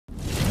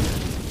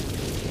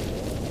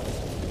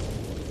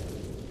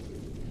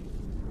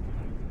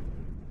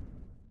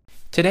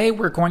Today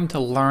we're going to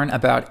learn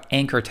about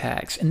anchor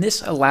tags, and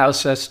this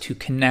allows us to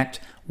connect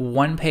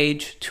one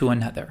page to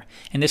another.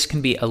 And this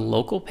can be a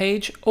local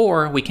page,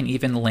 or we can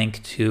even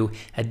link to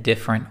a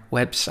different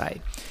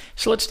website.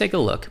 So let's take a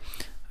look.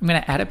 I'm going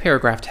to add a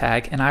paragraph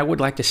tag, and I would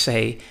like to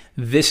say,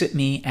 visit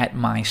me at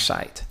my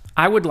site.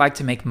 I would like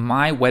to make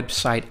my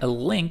website a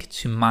link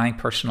to my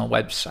personal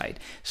website.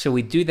 So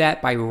we do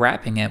that by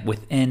wrapping it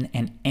within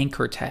an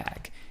anchor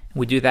tag.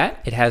 We do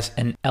that, it has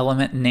an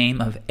element name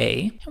of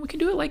A, and we can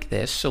do it like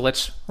this, so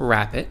let's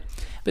wrap it.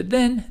 But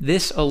then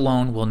this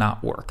alone will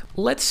not work.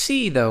 Let's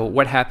see though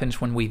what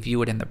happens when we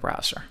view it in the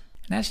browser.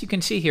 And as you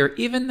can see here,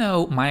 even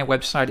though my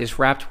website is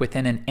wrapped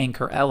within an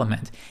anchor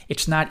element,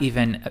 it's not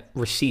even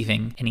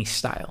receiving any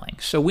styling.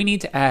 So we need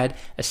to add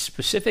a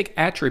specific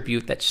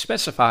attribute that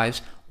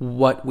specifies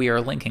what we are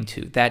linking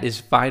to. That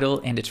is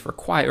vital and it's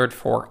required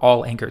for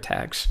all anchor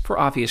tags for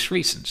obvious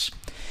reasons.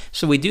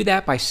 So we do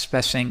that by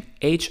specifying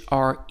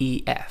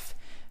href.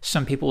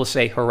 Some people will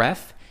say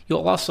href.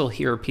 You'll also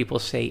hear people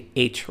say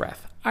href.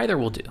 Either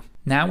will do.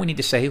 Now we need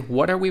to say,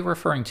 what are we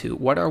referring to?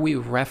 What are we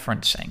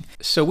referencing?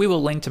 So we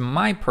will link to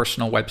my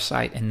personal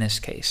website in this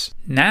case.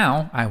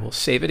 Now I will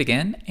save it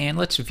again and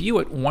let's view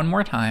it one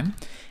more time.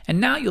 And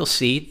now you'll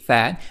see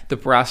that the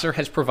browser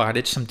has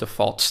provided some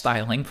default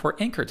styling for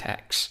anchor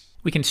tags.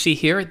 We can see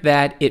here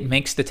that it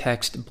makes the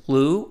text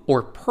blue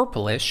or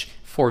purplish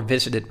for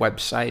visited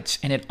websites,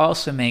 and it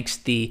also makes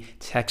the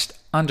text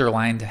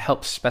underlined to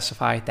help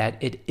specify that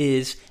it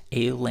is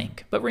a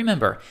link. But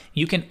remember,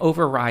 you can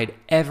override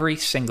every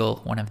single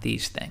one of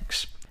these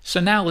things. So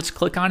now let's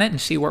click on it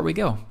and see where we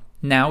go.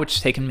 Now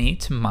it's taken me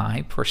to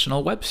my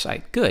personal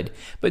website. Good.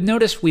 But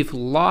notice we've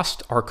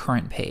lost our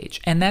current page,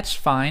 and that's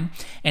fine,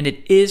 and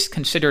it is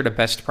considered a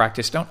best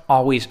practice. Don't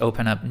always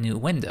open up new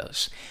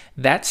windows.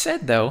 That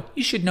said, though,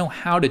 you should know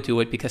how to do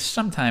it because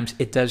sometimes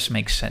it does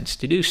make sense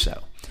to do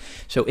so.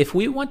 So if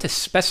we want to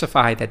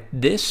specify that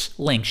this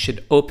link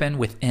should open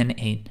within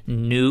a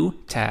new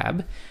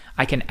tab,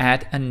 I can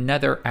add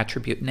another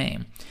attribute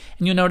name.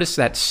 And you'll notice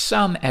that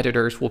some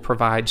editors will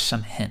provide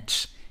some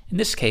hints. In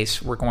this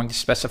case, we're going to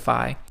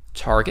specify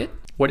target.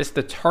 What is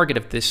the target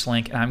of this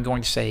link? And I'm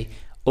going to say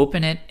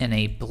open it in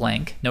a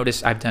blank.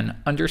 Notice I've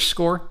done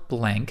underscore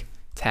blank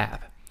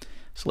tab.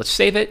 So let's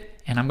save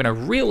it, and I'm going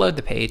to reload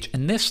the page.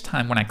 And this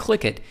time when I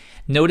click it,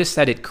 notice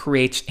that it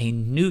creates a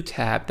new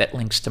tab that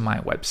links to my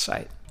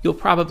website. You'll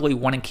probably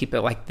want to keep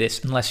it like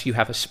this unless you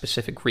have a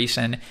specific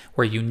reason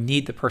where you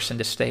need the person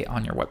to stay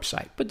on your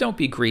website. But don't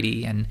be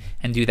greedy and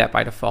do that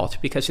by default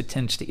because it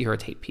tends to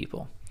irritate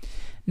people.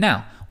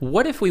 Now,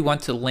 what if we want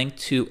to link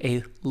to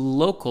a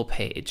local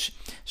page?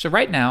 So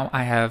right now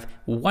I have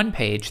one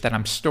page that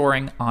I'm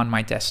storing on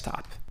my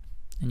desktop.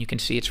 And you can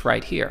see it's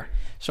right here.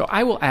 So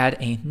I will add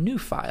a new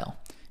file.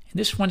 And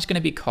this one's going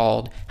to be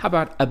called, how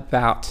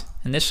about,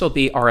 and this will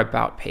be our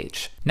about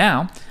page.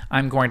 Now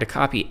I'm going to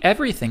copy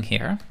everything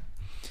here.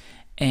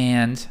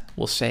 And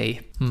we'll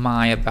say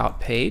my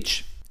about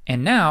page.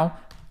 And now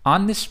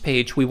on this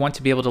page, we want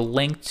to be able to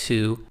link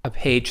to a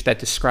page that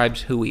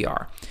describes who we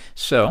are.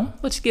 So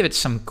let's give it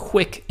some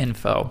quick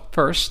info.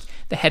 First,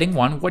 the heading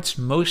 1, what's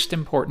most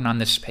important on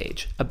this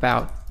page?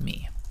 About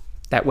me.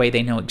 That way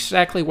they know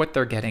exactly what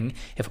they're getting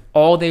if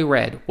all they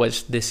read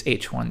was this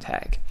H1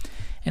 tag.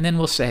 And then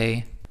we'll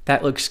say,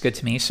 that looks good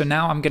to me. So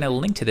now I'm going to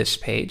link to this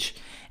page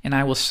and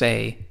I will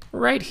say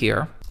right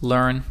here,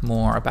 learn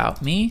more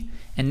about me.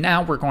 And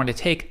now we're going to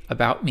take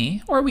about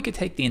me, or we could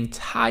take the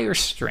entire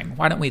string.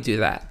 Why don't we do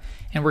that?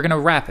 And we're going to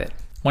wrap it.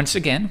 Once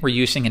again, we're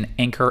using an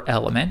anchor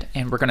element,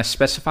 and we're going to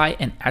specify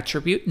an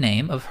attribute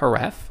name of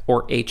href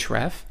or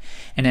href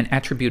and an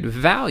attribute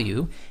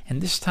value.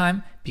 And this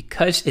time,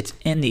 because it's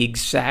in the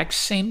exact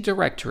same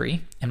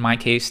directory, in my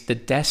case, the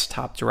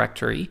desktop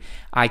directory,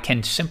 I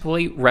can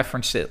simply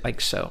reference it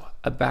like so,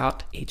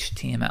 about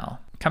HTML.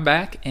 Come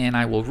back and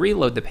I will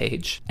reload the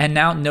page. And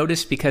now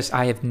notice because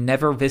I have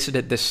never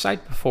visited this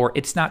site before,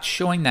 it's not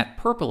showing that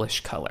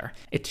purplish color.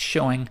 It's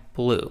showing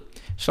blue.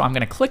 So I'm going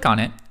to click on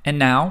it and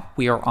now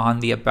we are on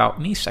the About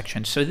Me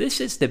section. So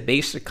this is the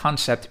basic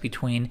concept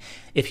between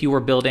if you were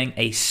building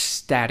a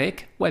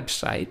static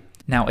website.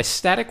 Now, a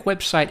static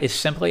website is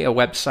simply a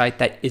website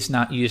that is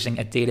not using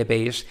a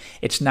database.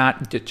 It's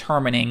not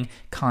determining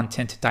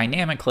content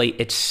dynamically.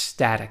 It's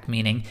static,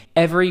 meaning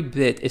every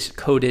bit is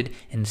coded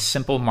in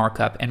simple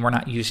markup and we're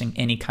not using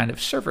any kind of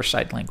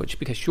server-side language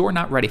because you're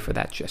not ready for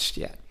that just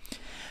yet.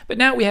 But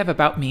now we have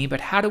About Me,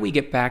 but how do we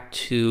get back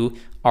to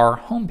our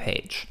home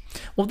page?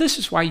 Well, this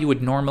is why you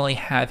would normally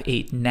have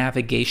a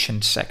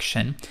navigation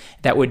section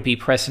that would be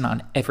present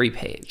on every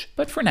page.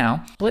 But for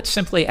now, let's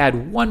simply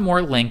add one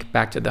more link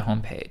back to the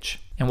home page.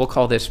 And we'll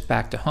call this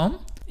back to home.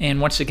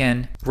 And once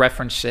again,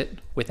 reference it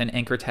with an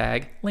anchor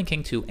tag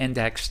linking to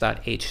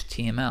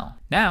index.html.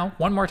 Now,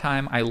 one more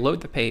time, I load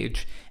the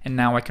page and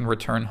now I can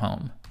return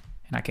home.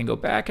 And I can go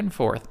back and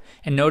forth.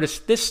 And notice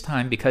this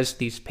time, because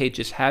these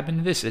pages have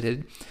been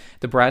visited,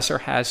 the browser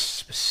has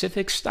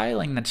specific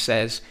styling that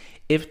says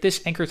if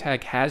this anchor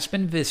tag has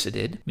been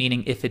visited,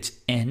 meaning if it's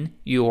in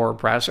your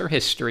browser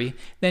history,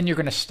 then you're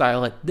going to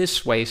style it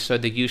this way so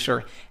the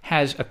user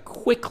has a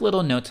quick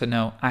little note to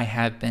know I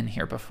have been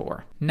here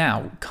before.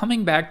 Now,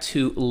 coming back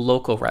to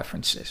local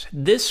references.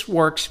 This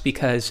works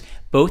because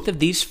both of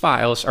these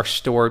files are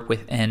stored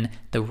within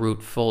the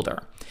root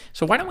folder.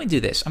 So why don't we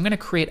do this? I'm going to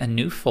create a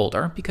new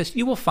folder because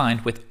you will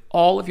find with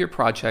all of your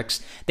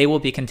projects, they will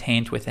be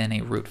contained within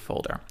a root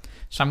folder.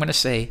 So I'm going to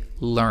say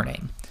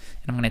learning.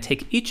 And I'm going to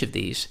take each of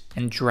these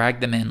and drag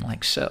them in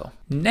like so.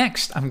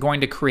 Next, I'm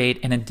going to create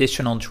an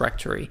additional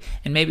directory.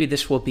 And maybe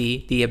this will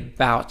be the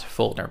About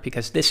folder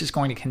because this is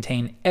going to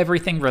contain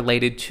everything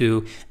related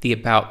to the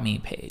About Me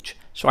page.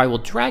 So I will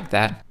drag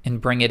that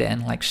and bring it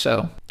in like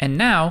so. And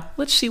now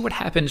let's see what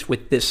happens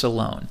with this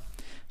alone.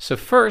 So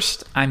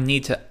first, I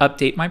need to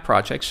update my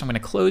project. So I'm going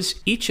to close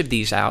each of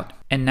these out.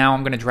 And now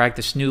I'm going to drag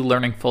this new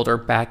learning folder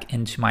back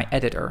into my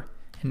editor.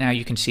 And now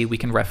you can see we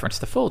can reference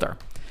the folder.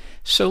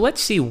 So let's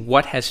see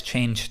what has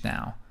changed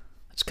now.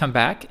 Let's come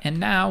back,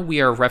 and now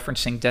we are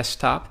referencing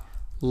desktop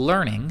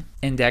learning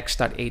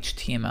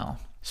index.html.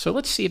 So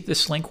let's see if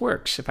this link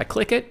works. If I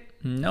click it,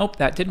 nope,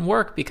 that didn't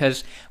work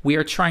because we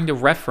are trying to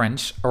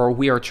reference, or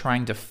we are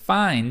trying to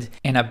find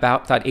an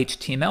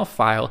about.html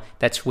file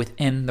that's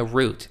within the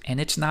root, and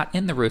it's not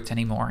in the root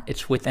anymore.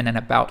 It's within an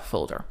about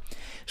folder.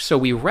 So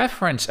we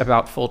reference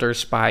about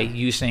folders by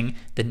using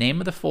the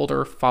name of the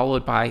folder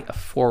followed by a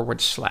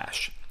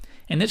 /.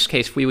 In this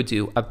case, we would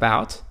do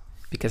about,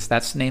 because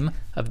that's the name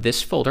of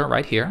this folder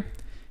right here,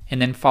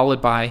 and then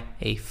followed by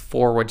a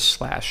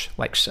 /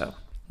 like so.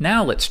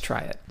 Now let's try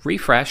it.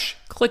 Refresh,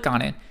 click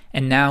on it,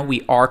 and now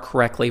we are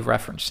correctly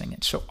referencing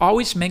it. So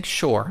always make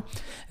sure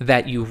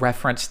that you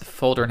reference the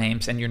folder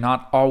names and you're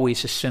not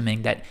always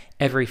assuming that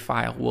every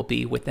file will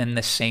be within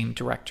the same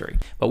directory.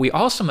 But we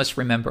also must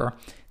remember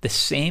the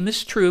same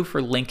is true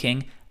for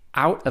linking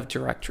out of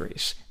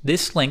directories.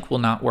 This link will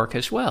not work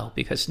as well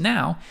because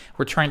now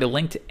we're trying to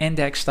link to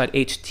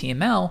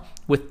index.html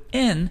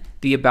within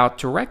the about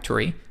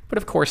directory, but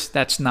of course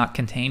that's not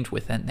contained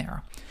within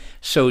there.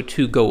 So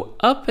to go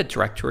up a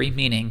directory,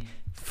 meaning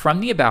from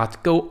the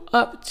about, go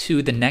up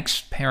to the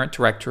next parent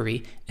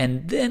directory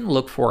and then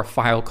look for a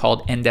file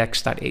called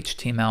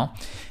index.html,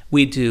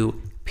 we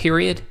do //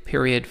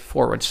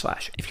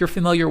 If you're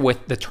familiar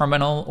with the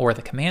terminal or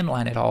the command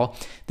line at all,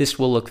 this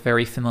will look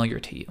very familiar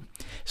to you.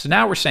 So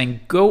now we're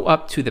saying go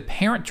up to the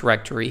parent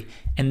directory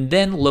and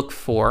then look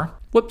for,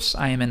 whoops,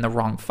 I am in the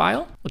wrong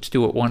file. Let's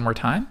do it one more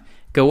time.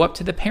 Go up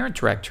to the parent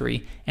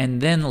directory and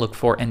then look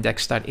for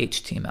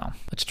index.html.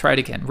 Let's try it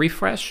again.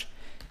 Refresh.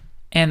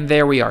 And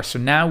there we are. So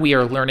now we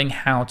are learning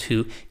how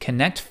to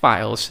connect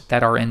files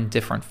that are in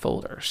different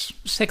folders.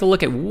 Let's take a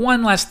look at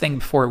one last thing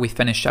before we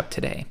finish up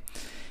today.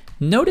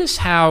 Notice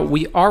how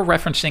we are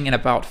referencing an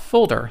about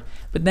folder,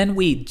 but then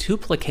we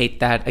duplicate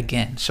that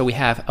again. So we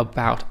have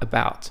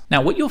about.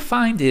 Now what you'll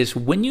find is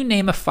when you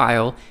name a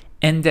file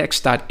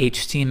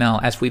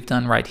index.html, as we've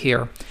done right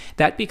here,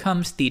 that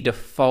becomes the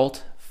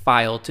default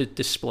file to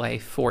display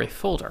for a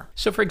folder.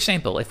 So for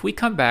example, if we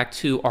come back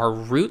to our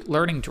root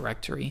learning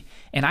directory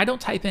and I don't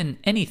type in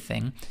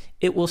anything,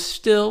 it will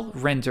still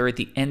render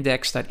the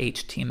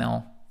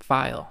index.html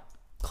file.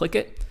 Click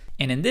it.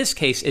 And in this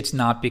case, it's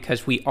not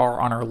because we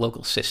are on our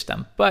local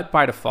system, but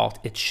by default,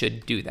 it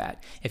should do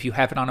that. If you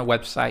have it on a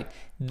website,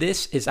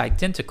 this is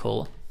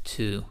identical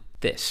to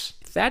this.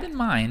 With that in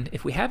mind,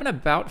 if we have an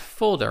about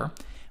folder,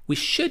 we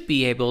should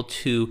be able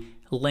to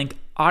link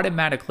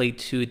automatically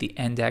to the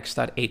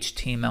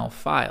index.html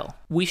file.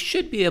 We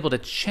should be able to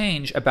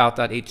change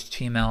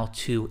about.html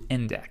to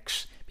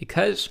index.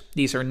 Because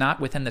these are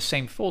not within the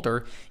same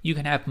folder, you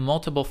can have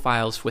multiple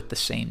files with the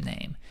same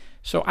name.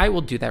 So I will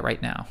do that right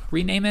now.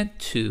 Rename it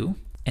to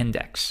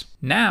index.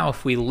 Now,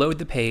 if we load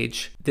the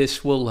page,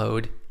 this will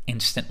load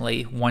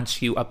instantly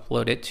once you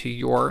upload it to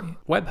your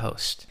web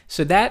host.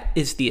 So that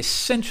is the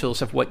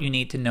essentials of what you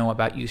need to know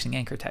about using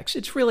anchor text.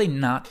 It's really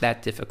not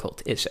that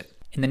difficult, is it?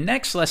 In the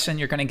next lesson,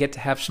 you're going to get to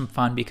have some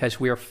fun because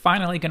we are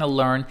finally going to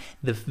learn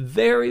the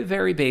very,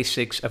 very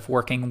basics of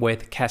working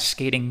with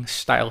cascading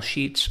style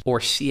sheets or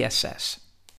CSS.